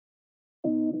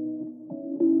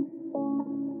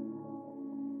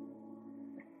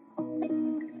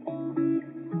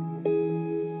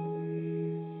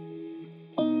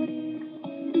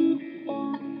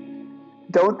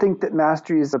Don't think that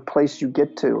mastery is a place you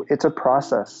get to. It's a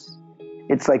process.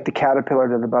 It's like the caterpillar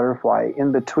to the butterfly.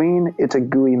 In between, it's a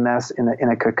gooey mess in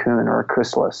a cocoon or a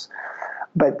chrysalis.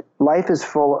 But life is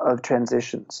full of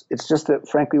transitions. It's just that,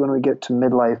 frankly, when we get to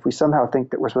midlife, we somehow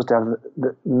think that we're supposed to have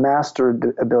the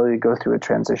mastered ability to go through a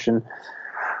transition,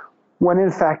 when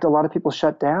in fact, a lot of people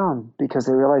shut down because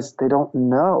they realize they don't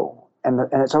know. And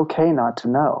it's okay not to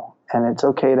know. And it's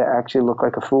okay to actually look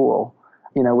like a fool.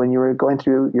 You know, when you were going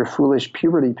through your foolish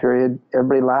puberty period,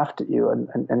 everybody laughed at you and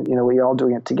you know, we're all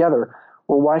doing it together.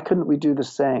 Well, why couldn't we do the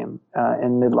same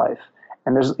in midlife?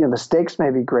 And there's, you know, the stakes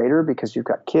may be greater because you've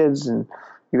got kids and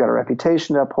you've got a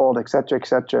reputation to uphold, et cetera, et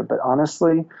cetera. But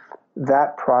honestly,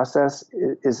 that process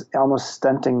is almost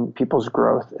stunting people's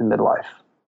growth in midlife.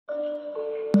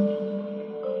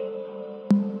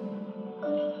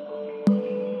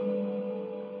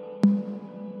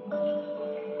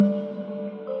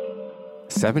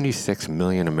 "76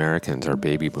 million Americans are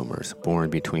baby boomers, born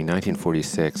between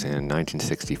 1946 and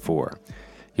 1964.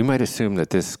 You might assume that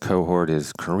this cohort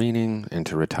is careening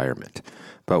into retirement,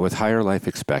 but with higher life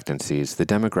expectancies, the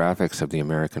demographics of the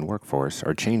American workforce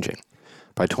are changing.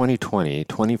 By 2020,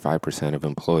 25% of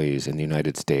employees in the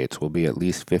United States will be at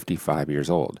least 55 years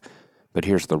old. But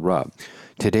here's the rub.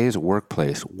 Today's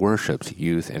workplace worships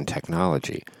youth and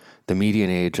technology. The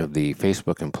median age of the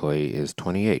Facebook employee is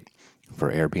 28. For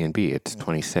Airbnb, it's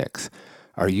 26.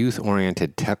 Our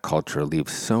youth-oriented tech culture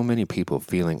leaves so many people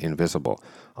feeling invisible,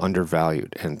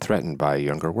 undervalued, and threatened by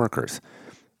younger workers.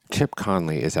 Chip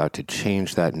Conley is out to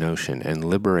change that notion and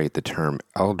liberate the term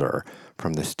elder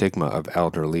from the stigma of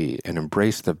elderly and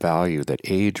embrace the value that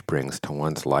age brings to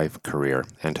one's life, career,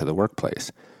 and to the workplace.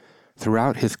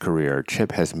 Throughout his career,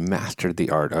 Chip has mastered the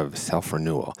art of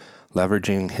self-renewal,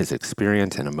 leveraging his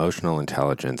experience and emotional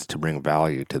intelligence to bring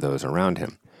value to those around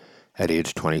him. At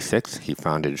age 26, he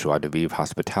founded Joie de Vivre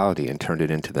Hospitality and turned it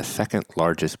into the second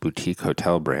largest boutique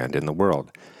hotel brand in the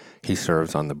world. He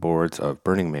serves on the boards of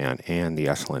Burning Man and the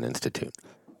Esalen Institute.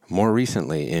 More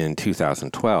recently, in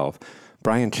 2012,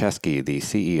 Brian Chesky, the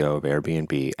CEO of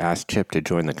Airbnb, asked Chip to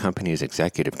join the company's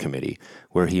executive committee,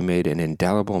 where he made an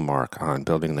indelible mark on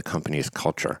building the company's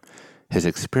culture. His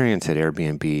experience at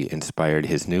Airbnb inspired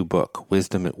his new book,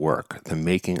 Wisdom at Work, The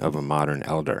Making of a Modern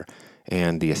Elder,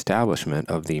 and the establishment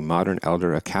of the Modern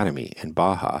Elder Academy in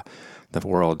Baja, the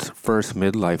world's first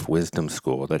midlife wisdom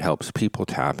school that helps people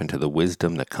tap into the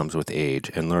wisdom that comes with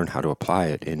age and learn how to apply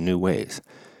it in new ways.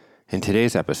 In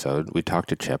today's episode, we talk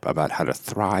to Chip about how to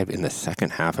thrive in the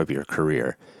second half of your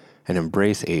career and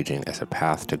embrace aging as a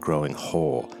path to growing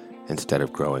whole instead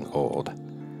of growing old.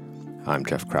 I'm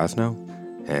Jeff Krasno,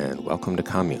 and welcome to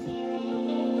Commune.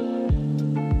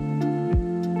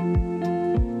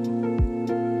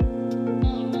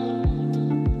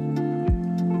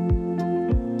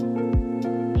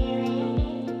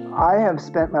 I have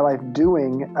spent my life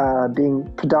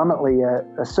being predominantly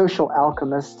a social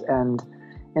alchemist, and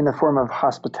in the form of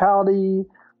hospitality,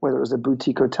 whether it was a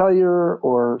boutique hotelier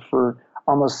or for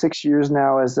almost 6 years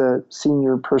now as a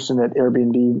senior person at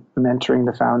Airbnb,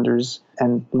 mentoring the founders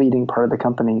and leading part of the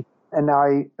company. And now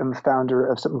I am founder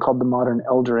of something called the Modern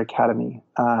Elder Academy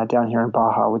down here in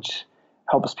Baja, which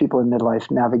helps people in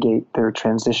midlife navigate their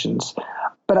transitions.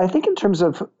 But I think in terms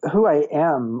of who I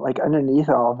am, like underneath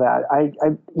all of that,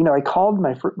 I called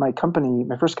my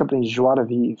first company Joie de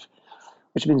Vivre,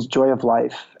 which means joy of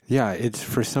life. Yeah, it's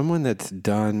for someone that's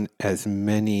done as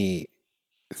many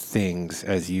things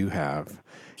as you have.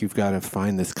 You've got to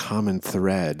find this common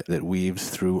thread that weaves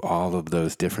through all of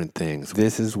those different things.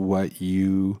 This is what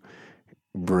you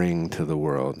bring to the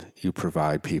world. You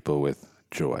provide people with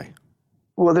joy.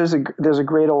 Well, there's a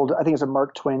great old, I think it's a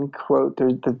Mark Twain quote.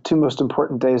 There's the two most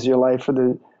important days of your life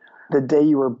are the day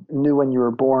you knew when you were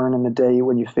born and the day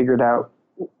when you figured out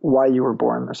why you were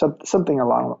born, or something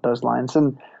along those lines.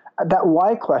 And that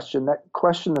why question, that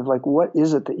question of like, what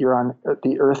is it that you're on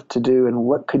the earth to do and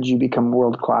what could you become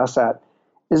world class at,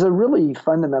 is a really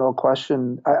fundamental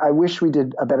question. I wish we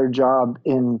did a better job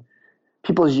in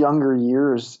people's younger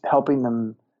years helping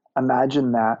them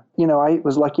imagine that. You know, I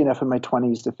was lucky enough in my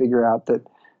 20s to figure out that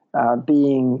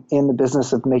being in the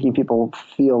business of making people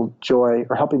feel joy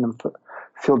or helping them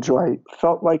feel joy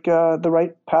felt like the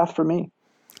right path for me.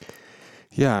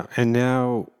 Yeah, and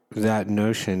now that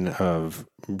notion of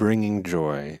bringing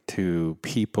joy to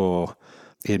people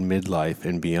in midlife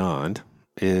and beyond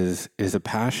is a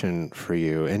passion for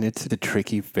you, and it's a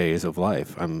tricky phase of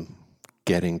life. I'm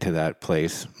getting to that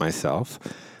place myself,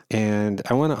 and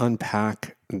I want to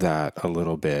unpack that a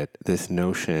little bit, this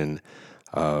notion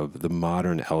of the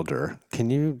modern elder. Can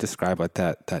you describe what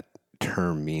that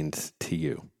term means to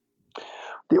you?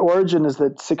 The origin is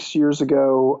that 6 years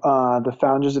ago, the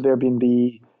founders of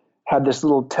Airbnb had this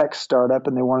little tech startup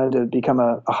and they wanted to become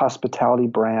a hospitality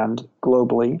brand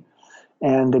globally.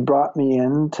 And they brought me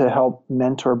in to help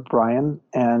mentor Brian,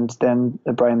 and then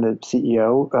Brian, the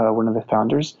CEO, one of the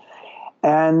founders.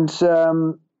 And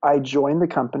I joined the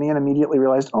company and immediately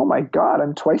realized, oh my God,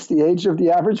 I'm twice the age of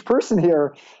the average person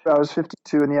here. I was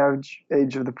 52 and the average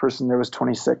age of the person there was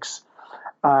 26.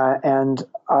 And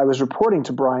I was reporting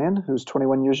to Brian, who's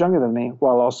 21 years younger than me,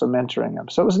 while also mentoring him.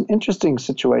 So it was an interesting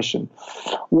situation.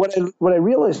 What I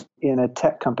realized in a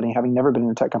tech company, having never been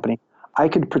in a tech company, I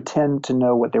could pretend to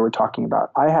know what they were talking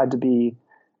about. I had to be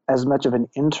as much of an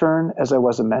intern as I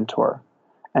was a mentor.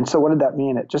 And so what did that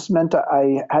mean? It just meant that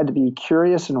I had to be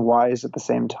curious and wise at the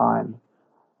same time.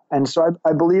 And so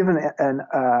I believe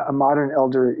a modern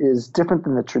elder is different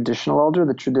than the traditional elder.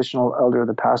 The traditional elder of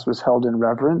the past was held in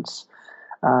reverence.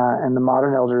 And the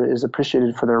modern elder is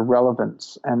appreciated for their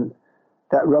relevance, and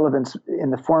that relevance in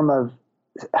the form of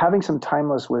having some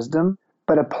timeless wisdom,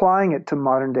 but applying it to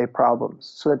modern day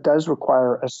problems. So it does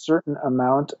require a certain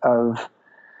amount of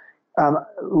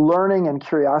learning and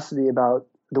curiosity about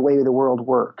the way the world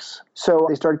works. So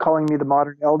they started calling me the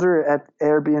modern elder at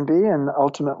Airbnb, and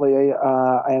ultimately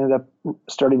I ended up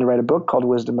starting to write a book called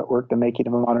Wisdom at Work, The Making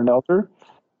of a Modern Elder.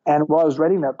 And while I was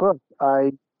writing that book,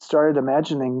 I started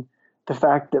imagining the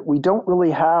fact that we don't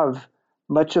really have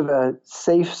much of a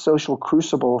safe social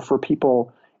crucible for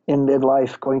people in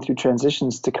midlife going through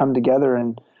transitions to come together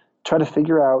and try to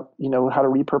figure out, how to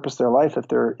repurpose their life if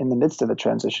they're in the midst of a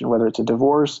transition, whether it's a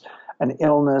divorce, an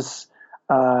illness,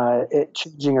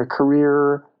 changing a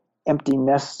career, empty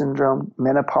nest syndrome,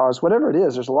 menopause, whatever it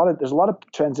is. There's a lot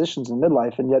of transitions in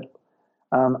midlife, and yet,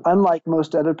 unlike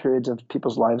most other periods of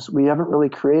people's lives, we haven't really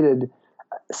created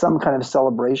some kind of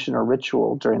celebration or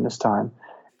ritual during this time.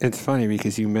 It's funny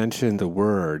because you mentioned the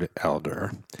word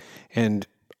elder, and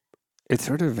it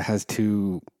sort of has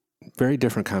two very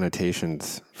different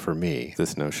connotations for me.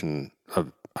 This notion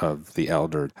of the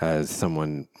elder as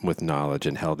someone with knowledge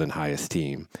and held in high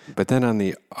esteem. But then on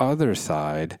the other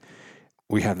side,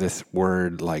 we have this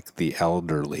word like the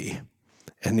elderly.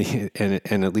 And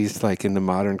at least like in the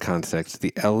modern context,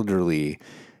 the elderly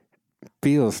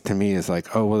feels to me as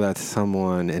like, oh, well, that's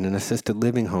someone in an assisted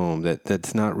living home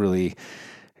that's not really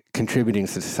contributing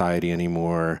to society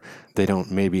anymore. They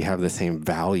don't maybe have the same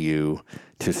value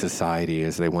to society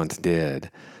as they once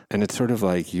did. And it's sort of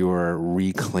like you're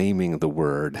reclaiming the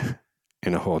word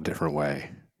in a whole different way.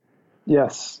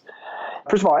 Yes.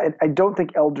 First of all, I don't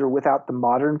think elder without the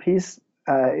modern piece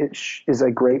is a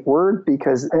great word,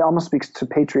 because it almost speaks to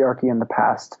patriarchy in the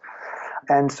past.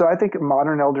 And so I think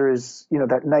modern elder is,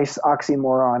 that nice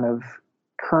oxymoron of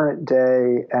current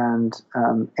day and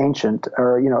ancient,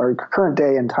 or current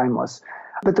day and timeless.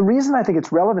 But the reason I think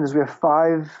it's relevant is we have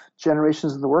 5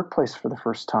 generations in the workplace for the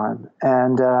first time,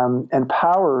 and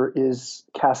power is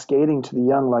cascading to the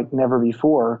young like never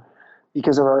before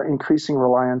because of our increasing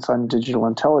reliance on digital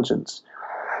intelligence.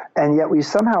 And yet we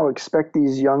somehow expect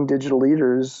these young digital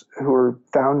leaders who are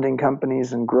founding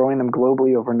companies and growing them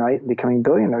globally overnight and becoming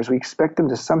billionaires, we expect them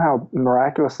to somehow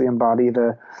miraculously embody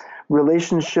the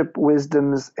relationship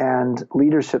wisdoms and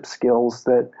leadership skills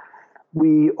that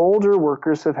we older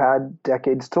workers have had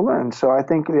decades to learn. So I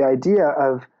think the idea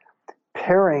of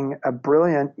pairing a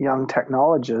brilliant young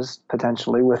technologist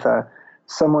potentially with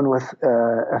someone with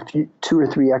a few 2 or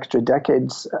 3 extra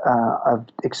decades of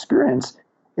experience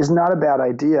is not a bad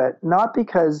idea, not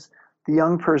because the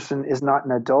young person is not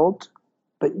an adult,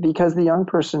 but because the young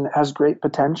person has great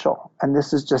potential. And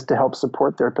this is just to help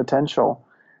support their potential.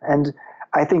 And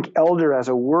I think elder as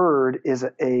a word is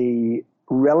a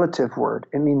relative word.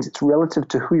 It means it's relative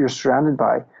to who you're surrounded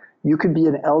by. You could be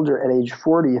an elder at age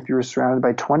 40 if you were surrounded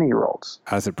by 20-year-olds.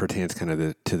 As it pertains kind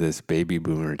of to this baby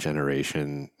boomer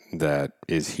generation that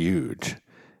is huge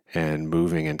and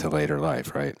moving into later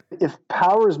life, right? If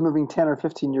power is moving 10 or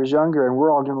 15 years younger and we're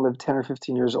all going to live 10 or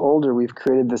 15 years older, we've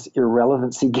created this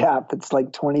irrelevancy gap that's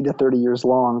like 20 to 30 years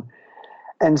long.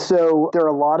 And so there are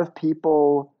a lot of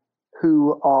people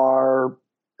who are,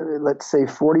 let's say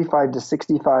 45 to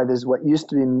 65 is what used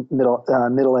to be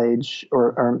middle age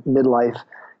or midlife.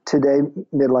 Today,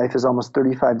 midlife is almost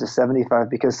 35 to 75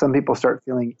 because some people start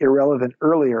feeling irrelevant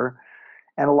earlier.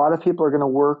 And a lot of people are going to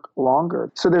work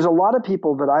longer. So there's a lot of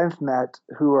people that I've met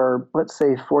who are, let's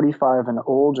say, 45 and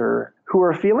older, who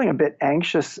are feeling a bit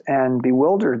anxious and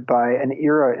bewildered by an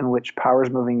era in which power is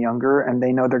moving younger and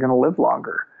they know they're going to live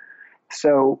longer.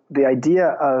 So the idea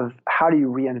of how do you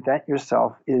reinvent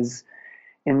yourself is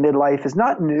in midlife is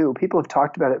not new. People have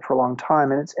talked about it for a long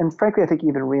time. And frankly, I think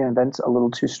even reinvent's a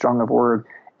little too strong of a word.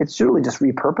 It's really just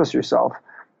repurpose yourself.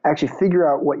 actually figure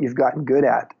out what you've gotten good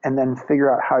at, and then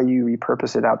figure out how you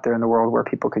repurpose it out there in the world where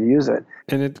people could use it.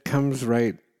 And it comes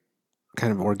right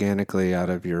kind of organically out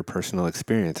of your personal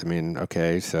experience. I mean,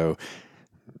 okay, so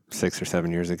 6 or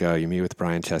 7 years ago, you meet with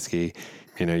Brian Chesky,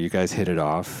 you guys hit it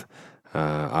off.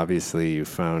 Obviously, you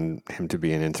found him to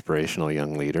be an inspirational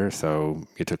young leader, so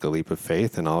you took a leap of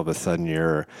faith, and all of a sudden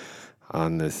you're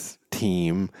on this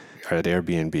team at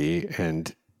Airbnb,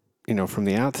 and, from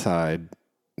the outside,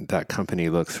 that company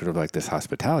looks sort of like this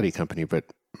hospitality company, but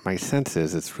my sense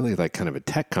is it's really like kind of a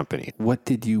tech company. What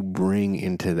did you bring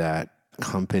into that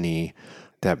company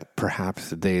that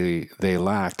perhaps they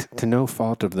lacked, to no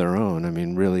fault of their own? I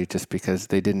mean, really just because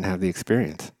they didn't have the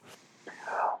experience.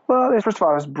 Well, first of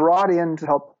all, I was brought in to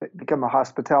help become a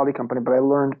hospitality company, but I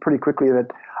learned pretty quickly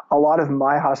that a lot of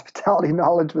my hospitality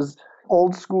knowledge was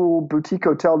old school boutique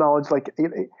hotel knowledge. Like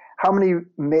how many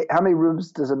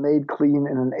rooms does a maid clean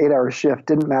in an 8-hour shift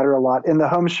didn't matter a lot in the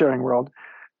home sharing world.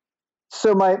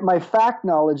 So my fact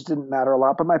knowledge didn't matter a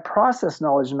lot, but my process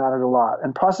knowledge mattered a lot.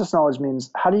 And process knowledge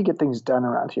means, how do you get things done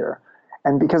around here?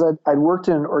 And because I'd worked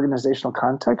in an organizational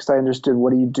context, I understood,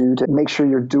 what do you do to make sure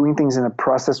you're doing things in a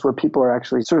process where people are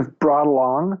actually sort of brought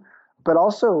along, but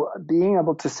also being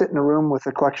able to sit in a room with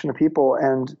a collection of people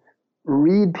and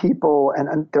read people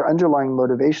and their underlying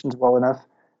motivations well enough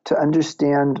to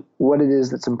understand what it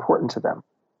is that's important to them.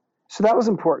 So that was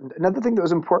important. Another thing that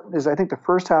was important is, I think the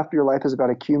first half of your life is about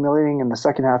accumulating, and the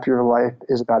second half of your life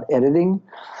is about editing.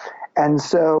 And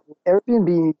so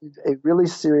Airbnb did a really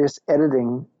serious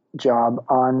editing job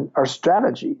on our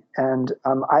strategy. And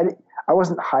I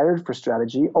wasn't hired for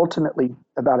strategy. Ultimately,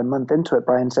 about a month into it,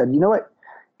 Brian said, you know what?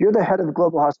 You're the head of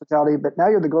global hospitality, but now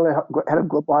you're the head of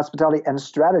global hospitality and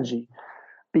strategy,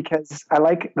 because I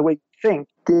like the way you think.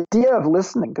 The idea of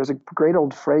listening, there's a great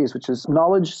old phrase, which is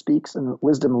knowledge speaks and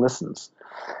wisdom listens.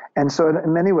 And so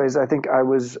in many ways, I think I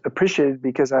was appreciated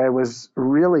because I was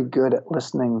really good at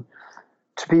listening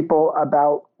to people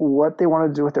about what they want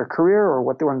to do with their career or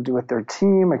what they want to do with their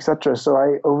team, et cetera. So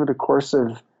over the course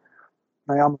of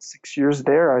my almost 6 years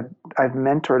there, I've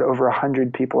mentored over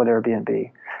 100 people at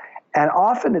Airbnb. And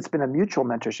often it's been a mutual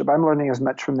mentorship. I'm learning as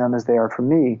much from them as they are from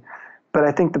me. But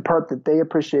I think the part that they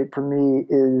appreciate from me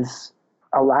is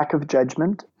a lack of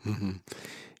judgment. Mm-hmm.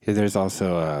 Yeah, there's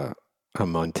also a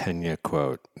Montaigne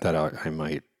quote that I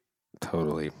might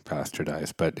totally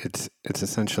bastardize, but it's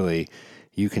essentially,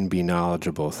 you can be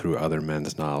knowledgeable through other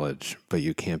men's knowledge, but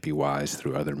you can't be wise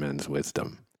through other men's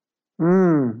wisdom.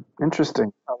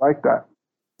 Interesting. I like that.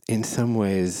 In some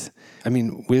ways, I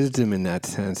mean, wisdom in that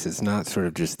sense is not sort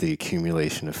of just the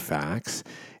accumulation of facts.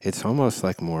 It's almost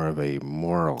like more of a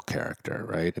moral character,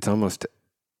 right? It's almost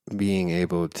being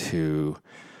able to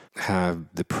have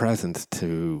the presence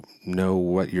to know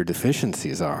what your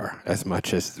deficiencies are as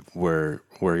much as where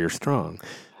you're strong.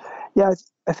 Yeah,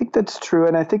 I think that's true.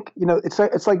 And I think,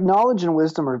 it's like knowledge and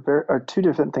wisdom are two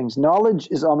different things. Knowledge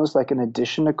is almost like an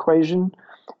addition equation.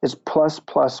 It's plus,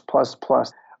 plus, plus,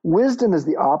 plus. Wisdom is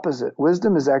the opposite.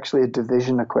 Wisdom is actually a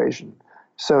division equation.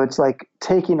 So it's like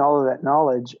taking all of that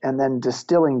knowledge and then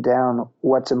distilling down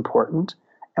what's important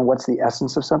and what's the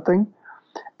essence of something.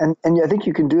 And I think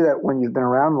you can do that when you've been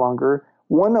around longer.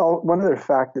 One other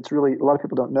fact that's really, a lot of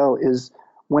people don't know, is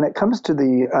when it comes to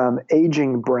the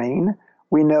aging brain,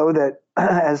 we know that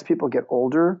as people get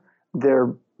older,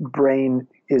 their brain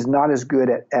is not as good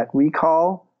at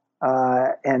recall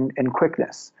and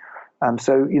quickness.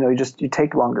 So you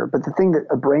take longer. But the thing that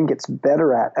a brain gets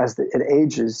better at as it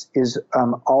ages is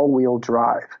all-wheel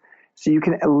drive. So you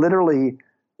can literally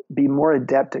be more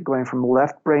adept at going from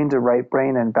left brain to right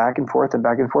brain and back and forth,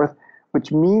 which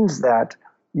means that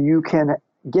you can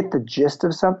get the gist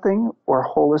of something or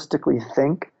holistically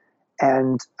think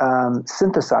and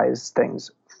synthesize things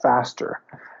faster.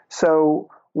 So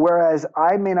whereas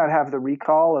I may not have the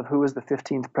recall of who was the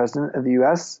 15th president of the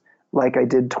U.S. like I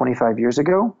did 25 years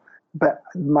ago, but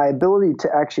my ability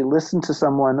to actually listen to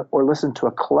someone or listen to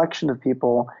a collection of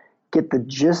people, get the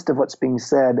gist of what's being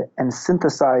said, and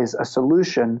synthesize a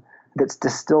solution that's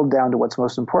distilled down to what's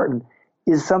most important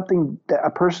is something that a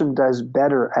person does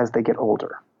better as they get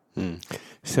older.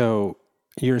 So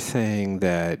you're saying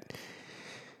that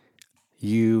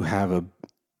you have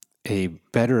a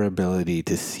better ability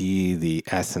to see the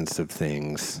essence of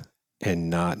things and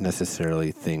not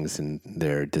necessarily things in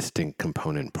their distinct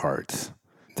component parts.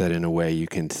 That in a way you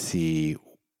can see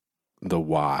the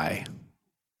why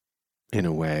in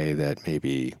a way that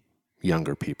maybe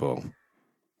younger people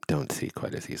don't see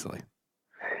quite as easily.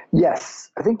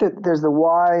 Yes, I think that there's the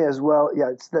why as well.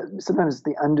 Yeah, sometimes it's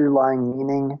the underlying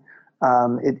meaning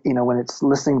When it's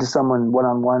listening to someone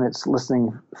one-on-one, it's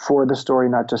listening for the story,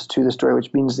 not just to the story,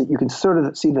 which means that you can sort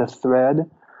of see the thread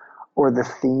or the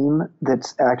theme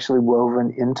that's actually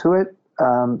woven into it,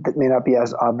 that may not be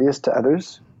as obvious to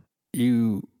others.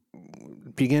 You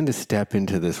began to step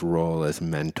into this role as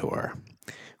mentor.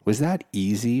 Was that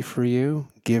easy for you,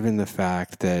 given the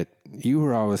fact that you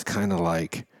were always kind of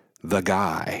like the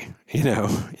guy?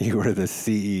 You were the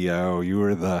CEO,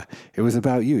 it was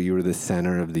about you. You were the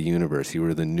center of the universe. You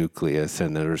were the nucleus,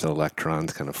 and there's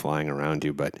electrons kind of flying around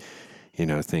you, but,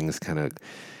 things kind of,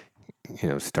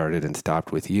 started and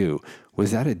stopped with you.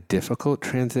 Was that a difficult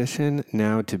transition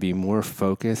now to be more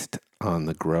focused on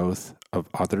the growth of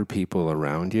other people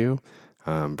around you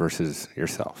versus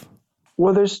yourself?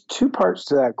 Well, there's two parts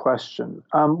to that question.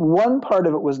 One part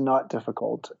of it was not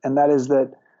difficult, and that is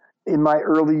that in my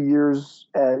early years,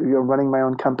 running my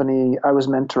own company, I was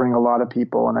mentoring a lot of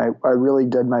people, and I really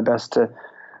did my best to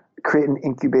create an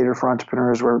incubator for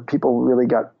entrepreneurs where people really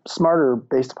got smarter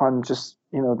based upon just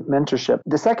mentorship.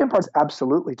 The second part is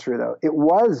absolutely true, though. It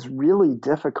was really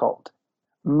difficult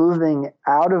moving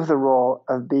out of the role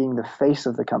of being the face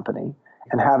of the company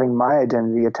and having my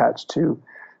identity attached to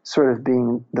sort of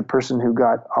being the person who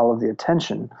got all of the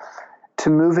attention, to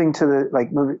moving to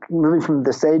moving from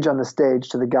the sage on the stage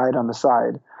to the guide on the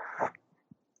side,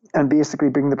 and basically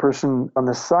being the person on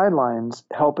the sidelines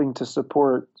helping to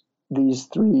support these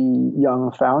three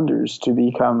young founders to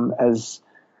become as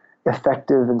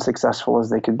effective and successful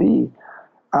as they could be.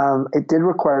 It did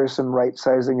require some right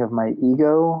sizing of my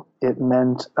ego. It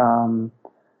meant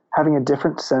having a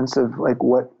different sense of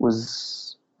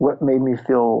what made me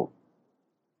feel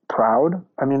proud.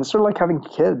 I mean, it's sort of like having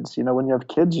kids. When you have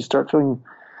kids, you start feeling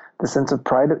the sense of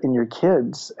pride in your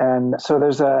kids. And so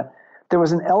there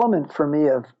was an element for me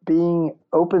of being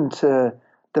open to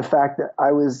the fact that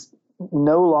I was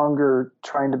no longer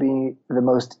trying to be the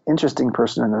most interesting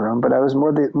person in the room, but I was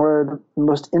more the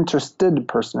most interested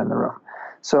person in the room.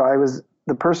 So I was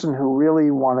the person who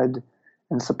really wanted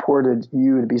and supported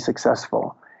you to be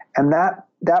successful. And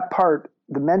that part,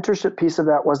 the mentorship piece of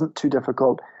that, wasn't too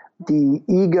difficult. The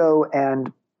ego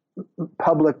and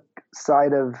public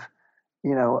side of,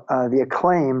 the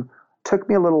acclaim took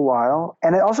me a little while.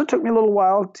 And it also took me a little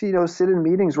while to, sit in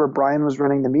meetings where Brian was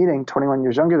running the meeting, 21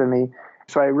 years younger than me.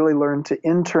 So I really learned to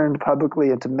intern publicly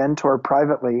and to mentor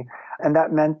privately. And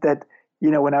that meant that,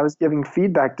 when I was giving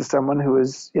feedback to someone who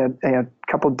was a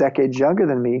couple decades younger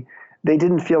than me, they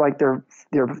didn't feel like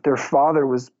their father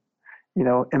was,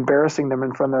 embarrassing them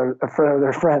in front of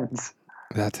their friends.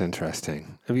 That's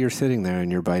interesting. If you're sitting there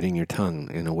and you're biting your tongue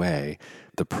in a way,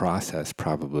 the process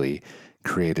probably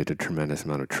created a tremendous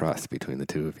amount of trust between the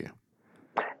two of you.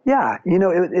 Yeah.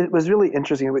 It was really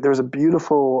interesting. There was a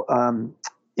beautiful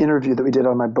interview that we did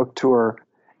on my book tour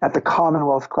at the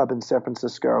Commonwealth Club in San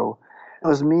Francisco. It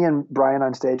was me and Brian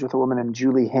on stage with a woman named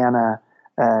Julie Hanna,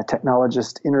 a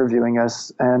technologist, interviewing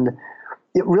us. And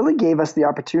it really gave us the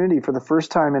opportunity for the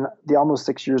first time in the almost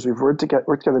 6 years we've worked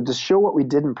together to show what we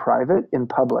did in private in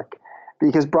public.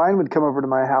 Because Brian would come over to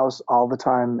my house all the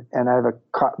time, and I have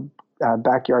a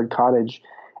backyard cottage,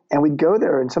 and we'd go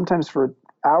there, and sometimes for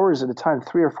hours at a time,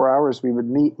 3 or 4 hours, we would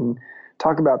meet and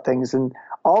talk about things. And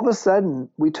all of a sudden,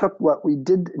 we took what we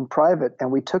did in private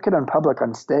and we took it on public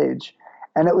on stage.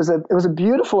 And it was a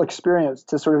beautiful experience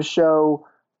to sort of show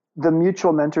the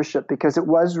mutual mentorship, because it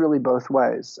was really both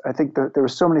ways. I think that there were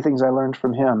so many things I learned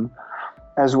from him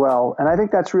as well. And I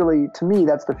think that's really, to me,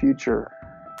 that's the future.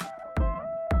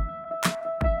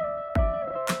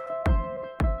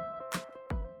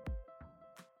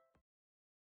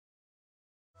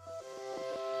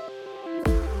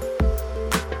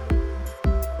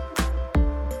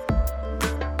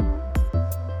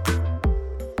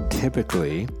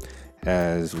 Typically,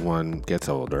 as one gets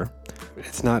older,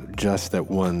 it's not just that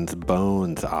one's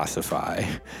bones ossify.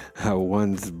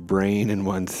 One's brain and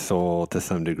one's soul, to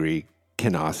some degree,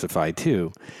 can ossify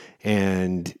too.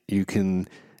 And you can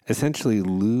essentially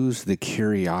lose the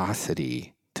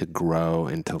curiosity to grow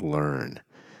and to learn.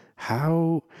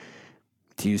 How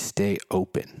do you stay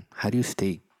open? How do you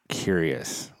stay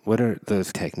curious? What are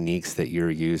those techniques that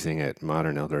you're using at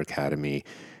Modern Elder Academy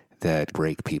that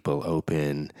break people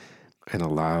open and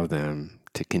allow them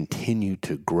to continue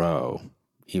to grow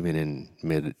even in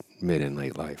mid and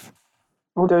late life?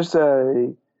 Well, there's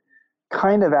a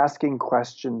kind of asking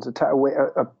questions,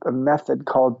 a method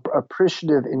called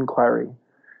appreciative inquiry.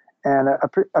 And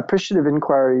appreciative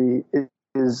inquiry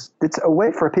it's a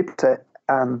way for people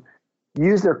to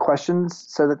use their questions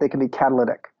so that they can be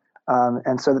catalytic,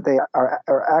 and so that they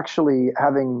are actually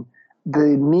having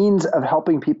the means of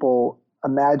helping people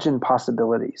imagine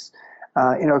possibilities.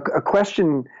 A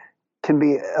question can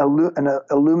be an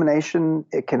illumination.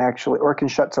 It can actually, or it can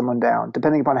shut someone down,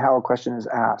 depending upon how a question is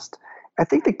asked. I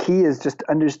think the key is just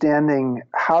understanding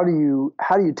how do you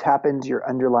tap into your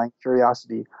underlying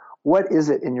curiosity. What is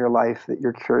it in your life that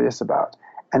you're curious about?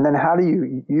 And then how do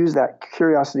you use that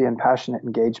curiosity and passionate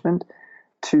engagement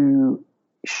to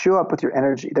show up with your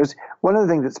energy? There's one of the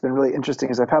things that's been really interesting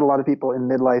is I've had a lot of people in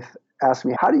midlife ask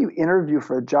me, how do you interview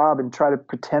for a job and try to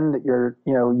pretend that you're,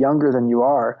 younger than you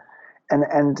are?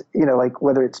 And like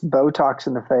whether it's Botox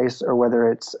in the face or whether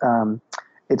it's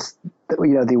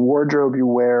the wardrobe you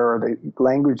wear or the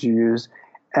language you use.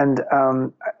 And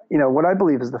what I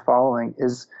believe is the following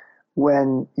is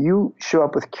when you show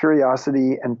up with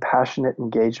curiosity and passionate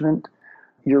engagement,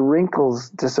 your wrinkles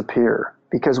disappear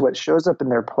because what shows up in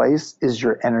their place is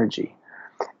your energy.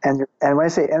 And when I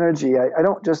say energy, I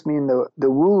don't just mean the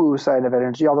woo-woo side of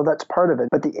energy, although that's part of it.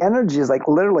 But the energy is like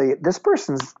literally, this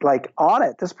person's like on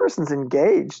it. This person's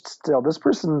engaged still. This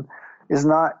person is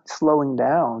not slowing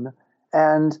down.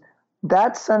 And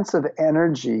that sense of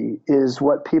energy is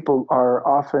what people are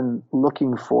often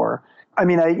looking for. I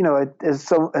mean,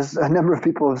 as a number of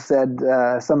people have said,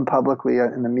 some publicly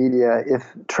in the media, if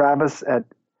Travis at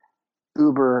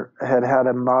Uber had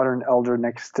a modern elder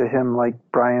next to him like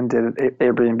Brian did at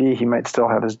Airbnb, he might still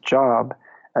have his job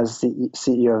as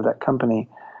CEO of that company.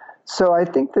 So I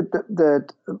think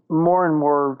that more and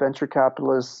more venture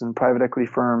capitalists and private equity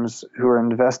firms who are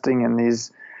investing in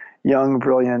these young,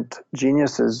 brilliant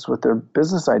geniuses with their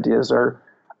business ideas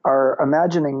are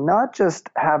imagining not just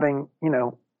having,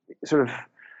 sort of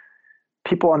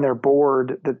people on their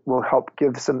board that will help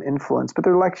give some influence, but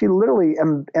they're actually literally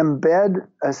embed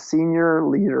a senior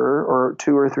leader or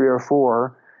two or three or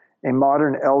four, a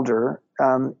modern elder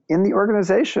in the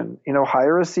organization.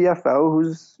 Hire a CFO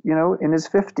who's, in his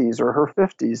 50s or her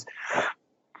 50s.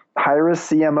 Hire a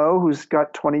CMO who's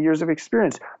got 20 years of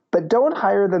experience. But don't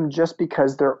hire them just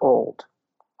because they're old.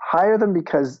 Hire them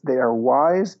because they are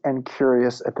wise and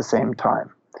curious at the same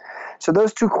time. So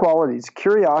those two qualities,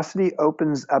 curiosity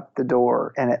opens up the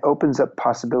door and it opens up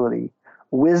possibility.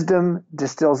 Wisdom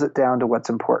distills it down to what's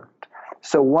important.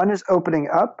 So one is opening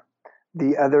up,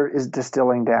 the other is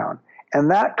distilling down.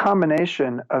 And that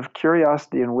combination of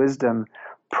curiosity and wisdom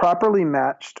properly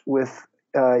matched with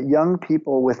young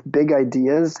people with big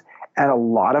ideas and a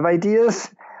lot of ideas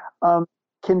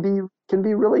can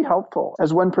be really helpful.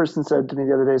 As one person said to me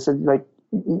the other day, said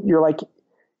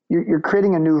you're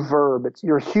creating a new verb.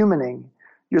 You're humaning.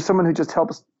 You're someone who just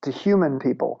helps to human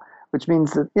people, which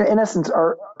means that in essence,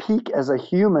 our peak as a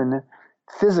human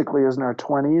physically is in our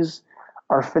 20s.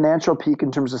 Our financial peak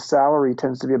in terms of salary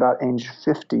tends to be about age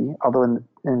 50, although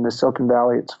in the Silicon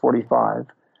Valley it's 45.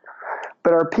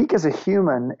 But our peak as a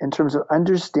human in terms of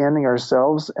understanding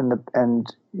ourselves and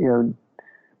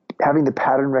having the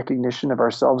pattern recognition of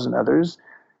ourselves and others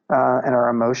and our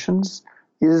emotions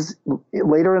is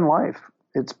later in life.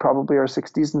 It's probably our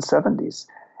 60s and 70s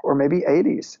or maybe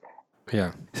 80s.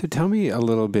 Yeah. So tell me a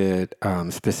little bit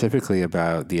specifically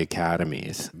about the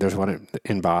academies. There's one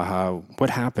in Baja. What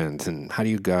happens and how do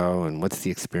you go and what's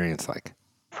the experience like?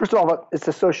 First of all, it's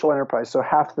a social enterprise. So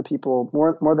half the people,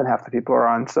 more than half the people are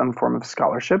on some form of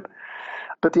scholarship.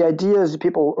 But the idea is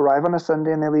people arrive on a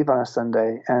Sunday and they leave on a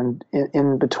Sunday. And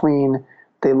in between,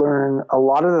 they learn a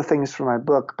lot of the things from my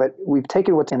book, but we've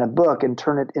taken what's in a book and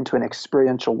turned it into an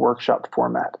experiential workshop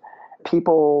format.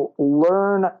 People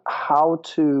learn how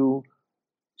to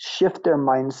shift their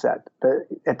mindset.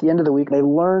 At the end of the week, they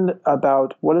learn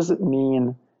about what does it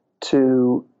mean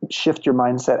to shift your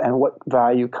mindset and what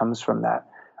value comes from that.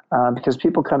 Because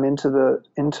people come into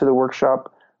the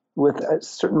workshop with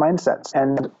certain mindsets.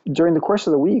 And during the course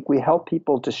of the week, we help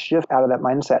people to shift out of that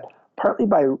mindset, partly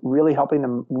by really helping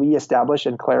them reestablish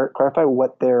and clarify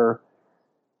what their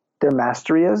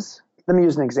mastery is. Let me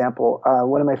use an example.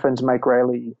 One of my friends, Mike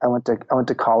Riley, I went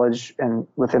to college and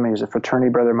with him, he was a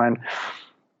fraternity brother of mine.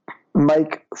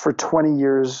 Mike, for 20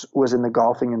 years, was in the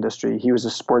golfing industry. He was a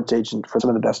sports agent for some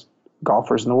of the best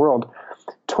golfers in the world.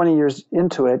 20 years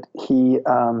into it, he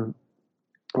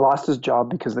lost his job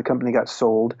because the company got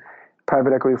sold.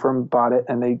 Private equity firm bought it,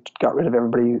 and they got rid of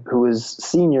everybody who was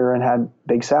senior and had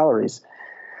big salaries.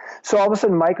 So all of a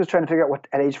sudden, Mike was trying to figure out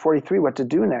at age 43 what to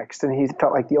do next, and he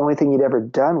felt like the only thing he'd ever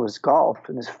done was golf,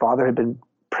 and his father had been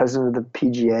president of the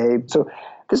PGA. So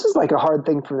this is like a hard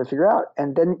thing for him to figure out.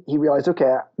 And then he realized,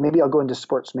 okay, maybe I'll go into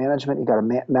sports management. He got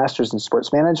a master's in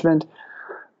sports management,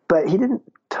 but he didn't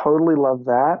totally love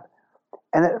that.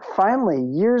 And then finally,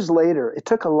 years later, it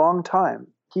took a long time,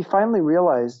 he finally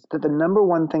realized that the number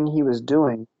one thing he was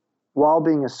doing while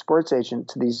being a sports agent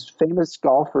to these famous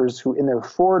golfers who in their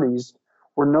 40s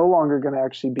were no longer going to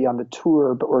actually be on the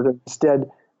tour, but were to instead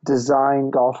design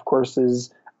golf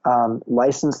courses,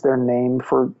 license their name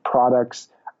for products,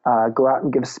 go out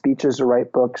and give speeches or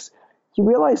write books. He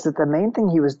realized that the main thing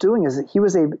he was doing is that he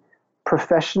was a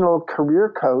professional career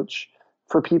coach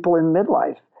for people in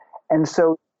midlife. And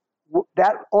so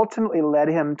that ultimately led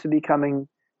him to becoming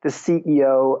the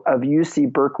CEO of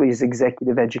UC Berkeley's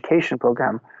executive education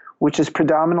program, which is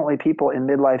predominantly people in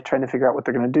midlife trying to figure out what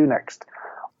they're going to do next.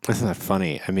 Isn't that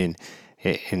funny? I mean,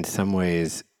 in some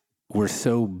ways, we're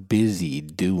so busy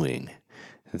doing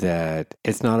that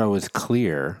it's not always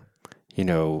clear,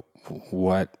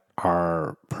 what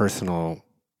our personal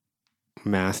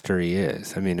mastery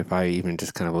is. I mean, if I even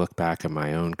just kind of look back at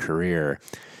my own career,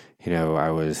 I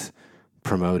was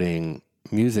promoting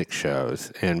music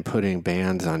shows and putting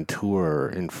bands on tour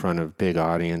in front of big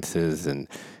audiences and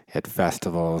at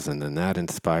festivals, and then that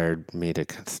inspired me to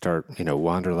start,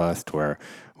 Wanderlust, where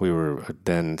we were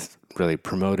then really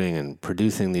promoting and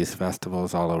producing these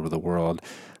festivals all over the world.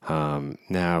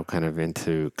 Now kind of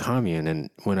into Commune, and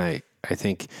when I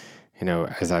think,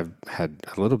 as I've had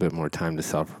a little bit more time to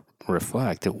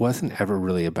self-reflect, it wasn't ever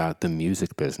really about the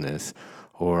music business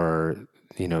or,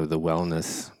 the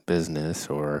wellness business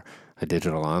or a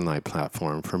digital online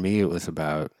platform. For me, it was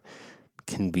about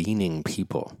convening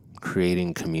people,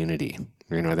 creating community.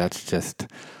 That's just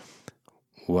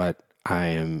what I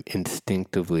am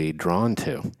instinctively drawn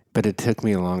to. But it took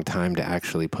me a long time to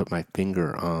actually put my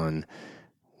finger on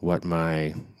what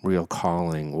my real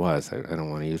calling was. I don't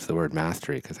want to use the word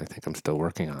mastery because I think I'm still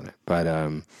working on it. But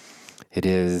I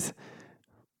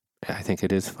think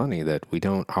it is funny that we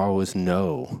don't always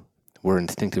know. We're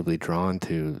instinctively drawn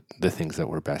to the things that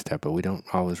we're best at, but we don't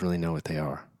always really know what they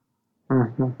are.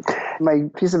 Mm-hmm. My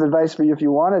piece of advice for you, if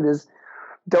you want it, is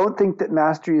don't think that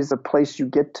mastery is a place you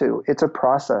get to. It's a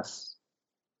process.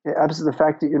 Absolutely, the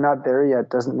fact that you're not there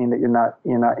yet doesn't mean that you're not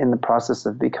in the process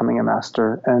of becoming a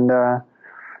master. And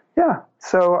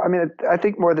so I mean, I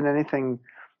think more than anything,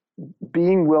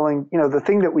 being willing. The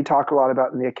thing that we talk a lot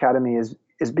about in the academy is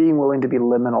being willing to be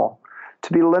liminal.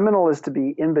 To be liminal is to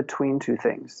be in between two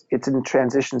things. It's in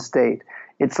transition state.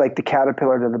 It's like the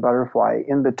caterpillar to the butterfly.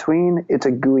 In between, it's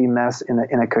a gooey mess in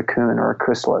a cocoon or a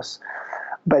chrysalis.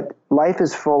 But life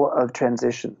is full of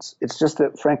transitions. It's just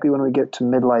that, frankly, when we get to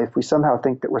midlife, we somehow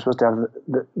think that we're supposed to have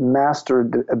the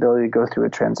mastered ability to go through a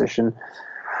transition,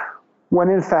 when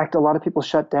in fact, a lot of people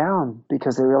shut down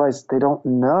because they realize they don't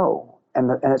know. And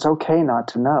it's okay not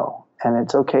to know. And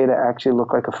it's okay to actually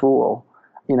look like a fool.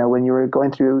 When you were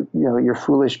going through, your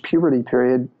foolish puberty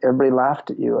period, everybody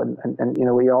laughed at you and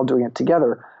we're all doing it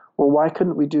together. Well, why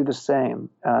couldn't we do the same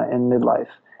in midlife?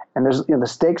 And there's, the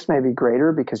stakes may be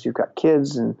greater because you've got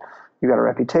kids and you've got a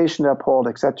reputation to uphold,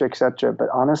 et cetera, et cetera. But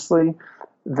honestly,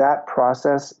 that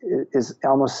process is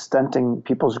almost stunting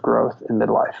people's growth in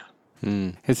midlife.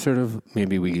 It's sort of,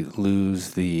 maybe we lose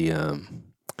the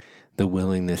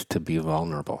willingness to be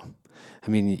vulnerable. I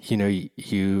mean,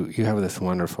 you have this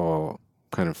wonderful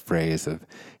kind of phrase of,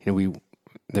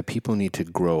 that people need to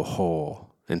grow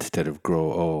whole instead of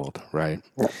grow old, right?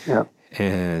 Yeah.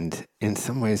 And in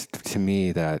some ways, to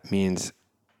me, that means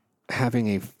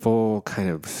having a full kind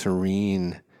of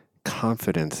serene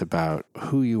confidence about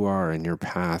who you are and your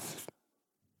path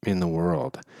in the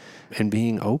world, and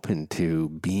being open to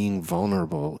being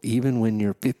vulnerable, even when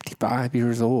you're 55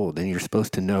 years old and you're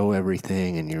supposed to know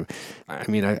everything. And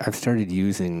I've started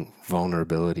using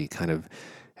vulnerability kind of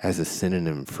as a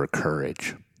synonym for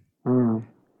courage. I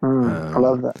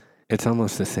love that. It's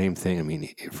almost the same thing. I mean,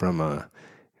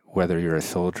 whether you're a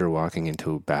soldier walking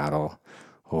into a battle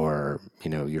or,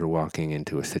 you're walking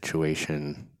into a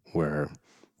situation where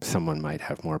someone might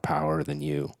have more power than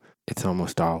you, it's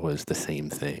almost always the same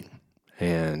thing.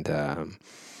 And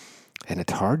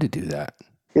it's hard to do that.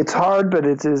 It's hard, but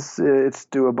it's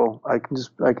doable.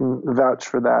 I can vouch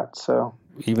for that. So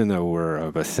even though we're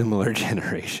of a similar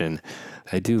generation,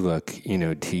 I do look,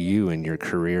 to you and your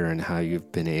career and how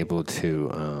you've been able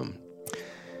to,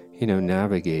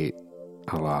 navigate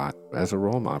a lot as a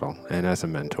role model and as a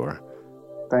mentor.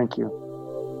 Thank you.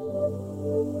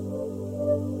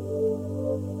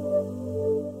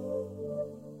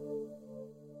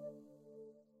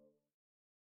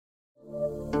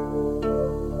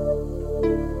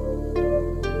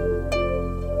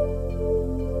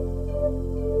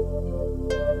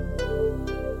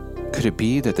 Could it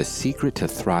be that the secret to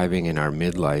thriving in our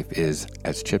midlife is,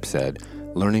 as Chip said,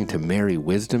 learning to marry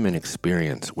wisdom and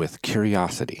experience with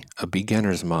curiosity, a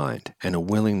beginner's mind, and a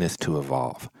willingness to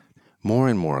evolve? More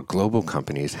and more global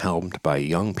companies helmed by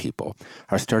young people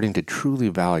are starting to truly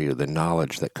value the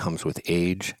knowledge that comes with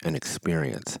age and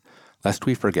experience. Lest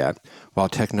we forget, while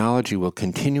technology will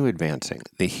continue advancing,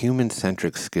 the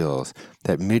human-centric skills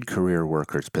that mid-career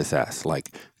workers possess, like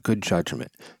good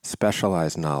judgment,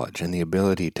 specialized knowledge, and the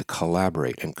ability to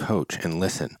collaborate and coach and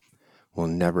listen, will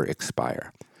never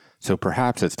expire. So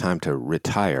perhaps it's time to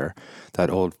retire that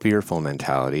old fearful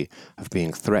mentality of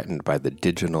being threatened by the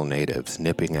digital natives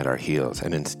nipping at our heels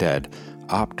and instead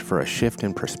opt for a shift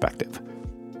in perspective.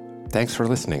 Thanks for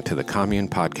listening to the Commune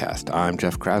podcast. I'm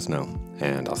Jeff Krasno,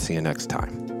 and I'll see you next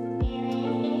time.